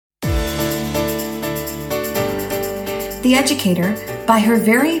The educator, by her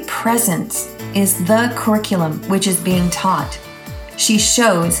very presence, is the curriculum which is being taught. She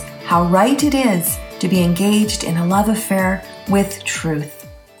shows how right it is to be engaged in a love affair with truth.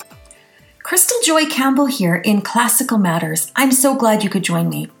 Crystal Joy Campbell here in Classical Matters. I'm so glad you could join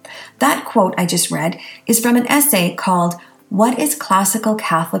me. That quote I just read is from an essay called What is Classical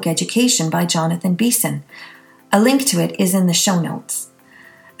Catholic Education by Jonathan Beeson. A link to it is in the show notes.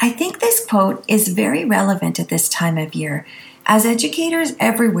 I think this quote is very relevant at this time of year, as educators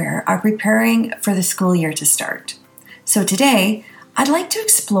everywhere are preparing for the school year to start. So today, I'd like to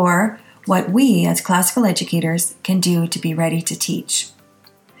explore what we as classical educators can do to be ready to teach.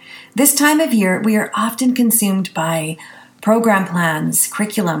 This time of year, we are often consumed by program plans,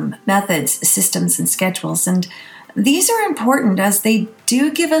 curriculum, methods, systems, and schedules, and these are important as they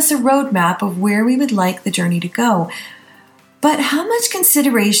do give us a roadmap of where we would like the journey to go. But how much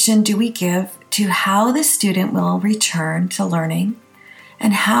consideration do we give to how the student will return to learning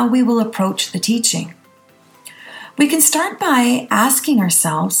and how we will approach the teaching? We can start by asking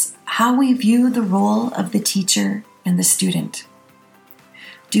ourselves how we view the role of the teacher and the student.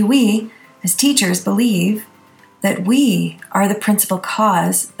 Do we, as teachers, believe that we are the principal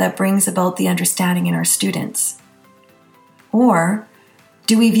cause that brings about the understanding in our students? Or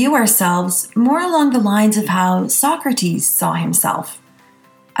do we view ourselves more along the lines of how Socrates saw himself,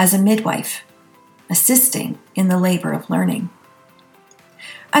 as a midwife, assisting in the labor of learning?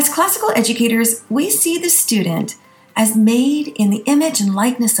 As classical educators, we see the student as made in the image and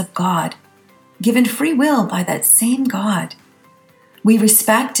likeness of God, given free will by that same God. We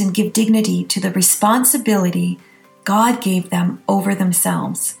respect and give dignity to the responsibility God gave them over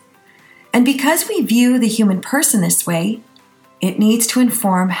themselves. And because we view the human person this way, it needs to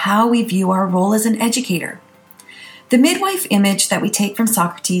inform how we view our role as an educator. The midwife image that we take from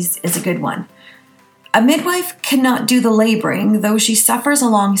Socrates is a good one. A midwife cannot do the laboring, though she suffers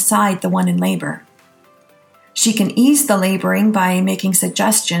alongside the one in labor. She can ease the laboring by making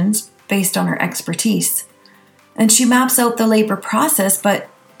suggestions based on her expertise. And she maps out the labor process, but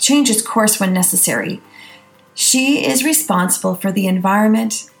changes course when necessary. She is responsible for the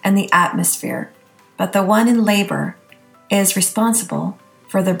environment and the atmosphere, but the one in labor is responsible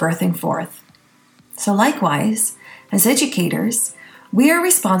for the birthing forth. So likewise, as educators, we are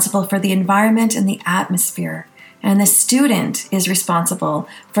responsible for the environment and the atmosphere, and the student is responsible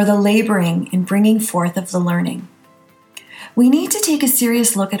for the laboring and bringing forth of the learning. We need to take a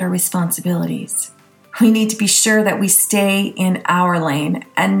serious look at our responsibilities. We need to be sure that we stay in our lane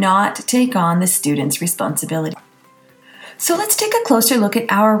and not take on the student's responsibility. So let's take a closer look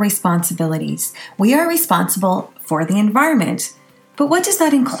at our responsibilities. We are responsible for the environment. But what does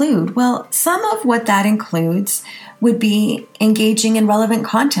that include? Well, some of what that includes would be engaging in relevant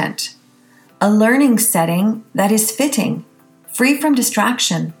content, a learning setting that is fitting, free from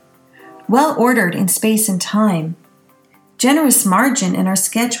distraction, well ordered in space and time, generous margin in our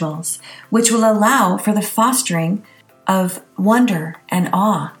schedules, which will allow for the fostering of wonder and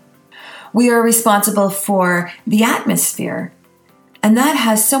awe. We are responsible for the atmosphere, and that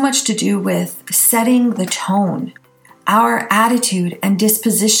has so much to do with setting the tone. Our attitude and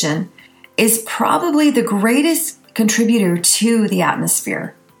disposition is probably the greatest contributor to the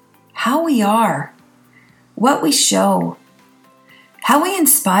atmosphere. How we are, what we show, how we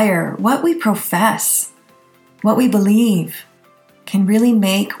inspire, what we profess, what we believe can really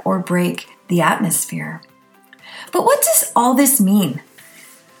make or break the atmosphere. But what does all this mean?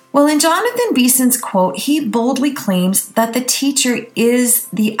 Well, in Jonathan Beeson's quote, he boldly claims that the teacher is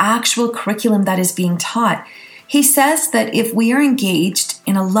the actual curriculum that is being taught. He says that if we are engaged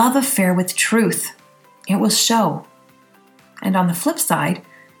in a love affair with truth, it will show. And on the flip side,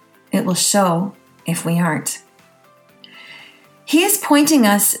 it will show if we aren't. He is pointing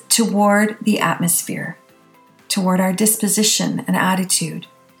us toward the atmosphere, toward our disposition and attitude,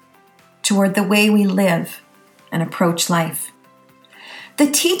 toward the way we live and approach life. The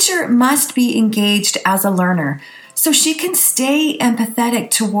teacher must be engaged as a learner so she can stay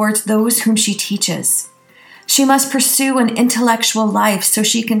empathetic towards those whom she teaches. She must pursue an intellectual life so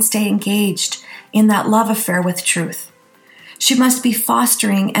she can stay engaged in that love affair with truth. She must be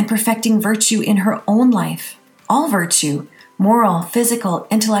fostering and perfecting virtue in her own life, all virtue, moral, physical,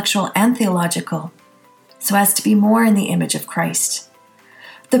 intellectual, and theological, so as to be more in the image of Christ.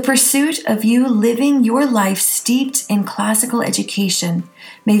 The pursuit of you living your life steeped in classical education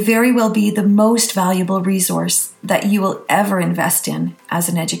may very well be the most valuable resource that you will ever invest in as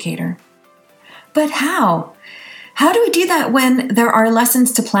an educator. But how? How do we do that when there are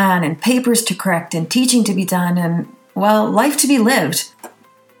lessons to plan and papers to correct and teaching to be done and, well, life to be lived?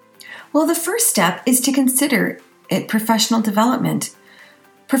 Well, the first step is to consider professional development.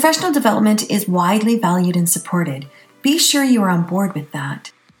 Professional development is widely valued and supported. Be sure you are on board with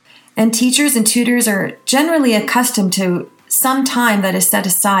that. And teachers and tutors are generally accustomed to some time that is set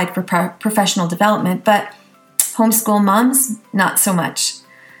aside for professional development, but homeschool moms, not so much.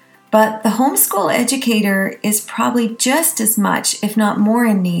 But the homeschool educator is probably just as much, if not more,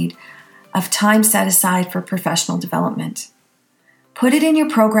 in need of time set aside for professional development. Put it in your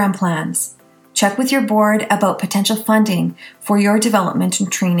program plans. Check with your board about potential funding for your development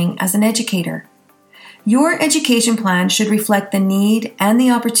and training as an educator. Your education plan should reflect the need and the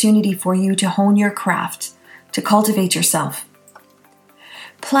opportunity for you to hone your craft, to cultivate yourself.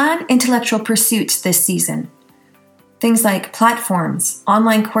 Plan intellectual pursuits this season. Things like platforms,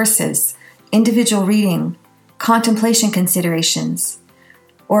 online courses, individual reading, contemplation considerations,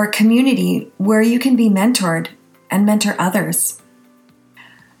 or a community where you can be mentored and mentor others.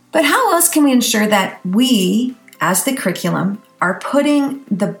 But how else can we ensure that we, as the curriculum, are putting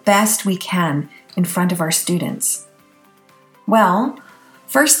the best we can in front of our students? Well,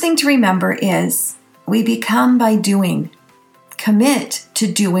 first thing to remember is we become by doing. Commit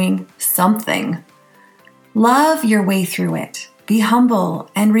to doing something. Love your way through it. Be humble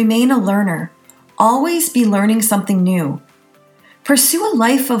and remain a learner. Always be learning something new. Pursue a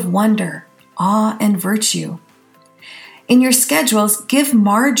life of wonder, awe, and virtue. In your schedules, give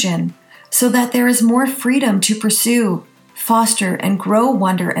margin so that there is more freedom to pursue, foster, and grow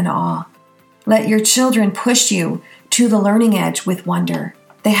wonder and awe. Let your children push you to the learning edge with wonder.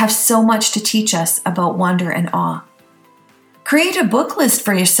 They have so much to teach us about wonder and awe. Create a book list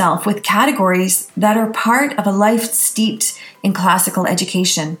for yourself with categories that are part of a life steeped in classical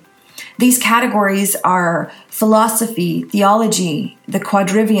education. These categories are philosophy, theology, the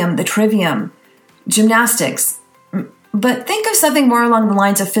quadrivium, the trivium, gymnastics. But think of something more along the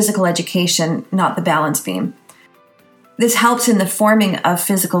lines of physical education, not the balance beam. This helps in the forming of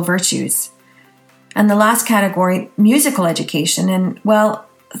physical virtues. And the last category, musical education. And, well,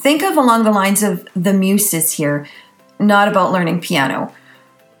 think of along the lines of the muses here, not about learning piano.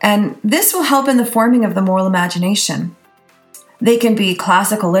 And this will help in the forming of the moral imagination. They can be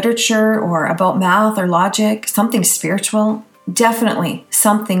classical literature or about math or logic, something spiritual, definitely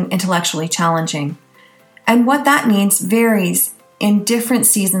something intellectually challenging. And what that means varies in different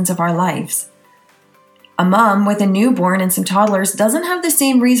seasons of our lives. A mom with a newborn and some toddlers doesn't have the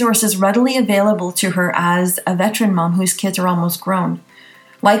same resources readily available to her as a veteran mom whose kids are almost grown.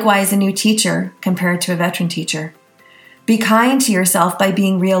 Likewise, a new teacher compared to a veteran teacher. Be kind to yourself by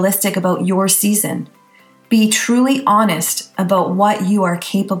being realistic about your season. Be truly honest about what you are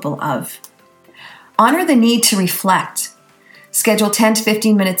capable of. Honor the need to reflect. Schedule 10 to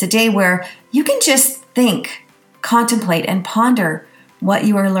 15 minutes a day where you can just think, contemplate, and ponder what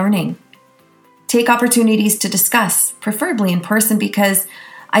you are learning. Take opportunities to discuss, preferably in person, because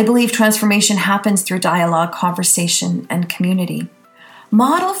I believe transformation happens through dialogue, conversation, and community.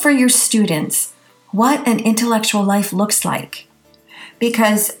 Model for your students what an intellectual life looks like,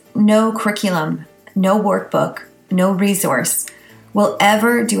 because no curriculum, no workbook, no resource will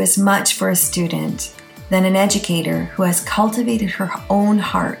ever do as much for a student than an educator who has cultivated her own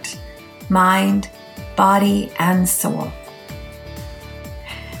heart, mind, body, and soul.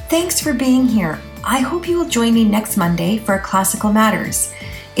 Thanks for being here. I hope you will join me next Monday for Classical Matters.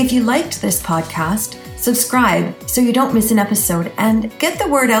 If you liked this podcast, subscribe so you don't miss an episode, and get the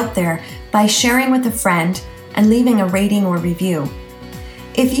word out there by sharing with a friend and leaving a rating or review.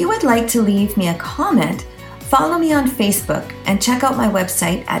 If you would like to leave me a comment, follow me on Facebook and check out my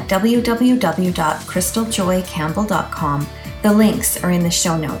website at www.crystaljoycampbell.com. The links are in the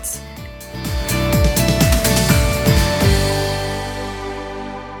show notes.